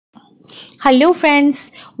Hello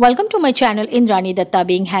friends, welcome to my channel Indrani Datta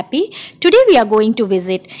Being Happy. Today we are going to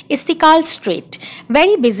visit Ishtikal Street.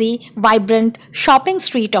 Very busy, vibrant shopping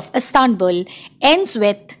street of Istanbul ends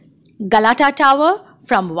with Galata Tower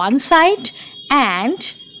from one side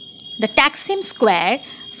and the Taksim Square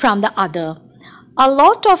from the other.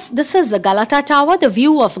 This is the Galata Tower, the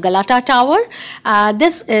view of Galata Tower.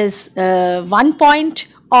 This is one point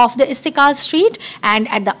of the Ishtikal Street, and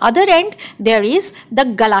at the other end there is the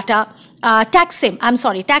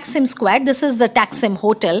Taksim Square. This is the Taksim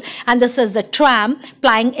Hotel, and this is the tram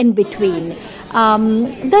plying in between.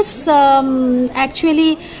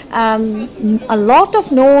 Actually a lot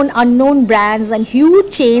of known unknown brands and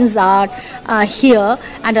huge chains are here,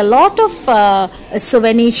 and a lot of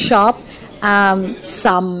souvenir shop.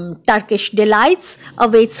 Some Turkish delights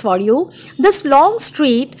awaits for you. This long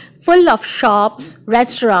street full of shops,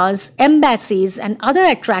 restaurants, embassies and other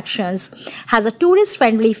attractions has a tourist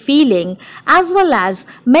friendly feeling, as well as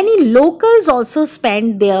many locals also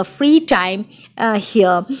spend their free time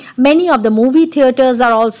here. Many of the movie theaters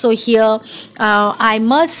are also here. I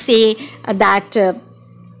must say that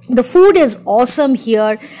the food is awesome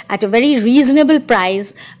here at a very reasonable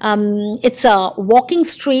price. It's a walking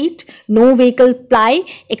street, no vehicle ply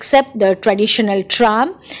except the traditional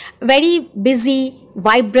tram. Very busy,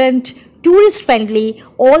 vibrant, tourist friendly,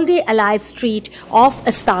 all day alive street of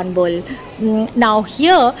Istanbul. Now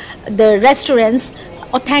here the restaurants,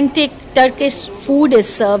 authentic Turkish food is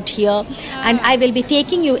served here, and I will be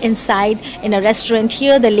taking you inside in a restaurant.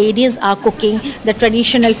 Here the ladies are cooking the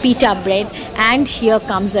traditional pita bread, and here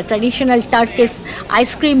comes the traditional Turkish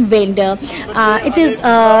ice cream vendor. It is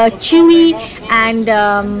chewy and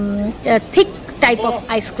thick type of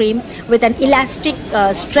ice cream with an elastic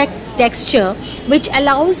stretch texture, which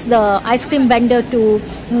allows the ice cream vendor to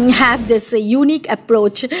have this unique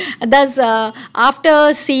approach. Thus,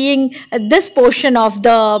 after seeing this portion of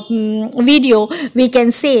the video, we can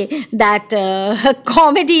say that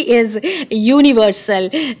comedy is universal.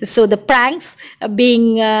 So the pranks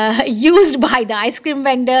being used by the ice cream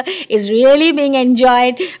vendor is really being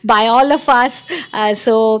enjoyed by all of us.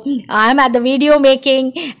 So I'm at the video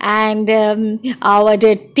making, and our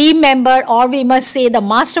team member, or we must say the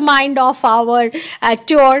mastermind of our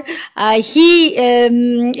tour, he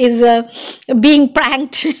is being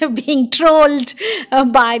pranked, being trolled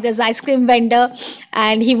by this ice cream vendor,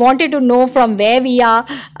 and he wanted to know from where we are.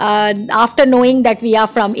 After knowing that we are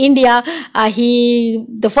from India,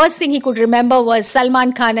 the first thing he could remember was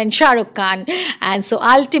Salman Khan and Shah Rukh Khan, and so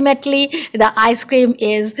ultimately the ice cream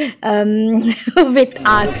is with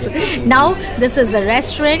us. Now this is the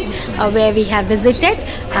restaurant where we have visited.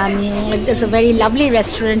 It's a very lovely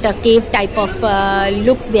restaurant, a cave type of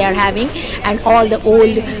looks they are having, and all the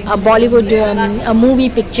old Bollywood movie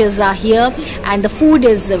pictures are here, and the food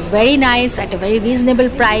is very nice at a very reasonable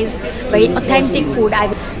price, very authentic food.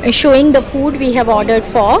 I'm showing the food we have ordered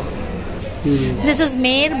for. This is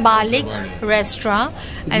Mehr Balik restaurant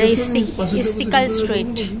at Ishtikal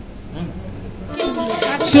Street.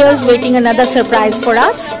 Here's waiting another surprise for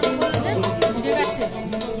us.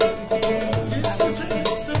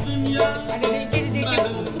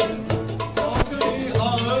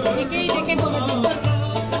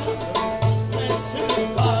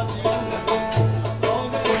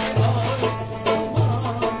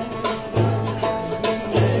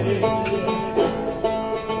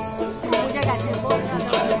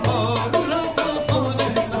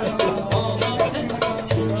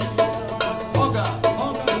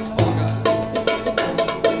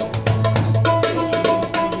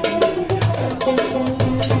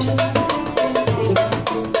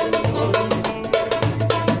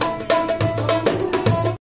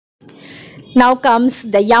 Now comes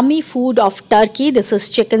the yummy food of Turkey. This is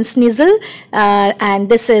chicken schnitzel, and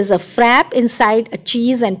this is a frap. Inside a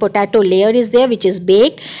cheese and potato layer is there, which is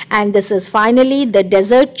baked, and this is finally the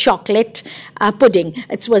dessert chocolate pudding.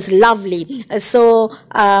 It was lovely. So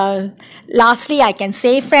lastly, I can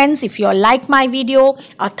say, friends, if you like my video,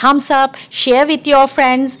 a thumbs up, share with your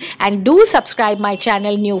friends, and do subscribe my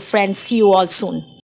channel, new friends. See you all soon.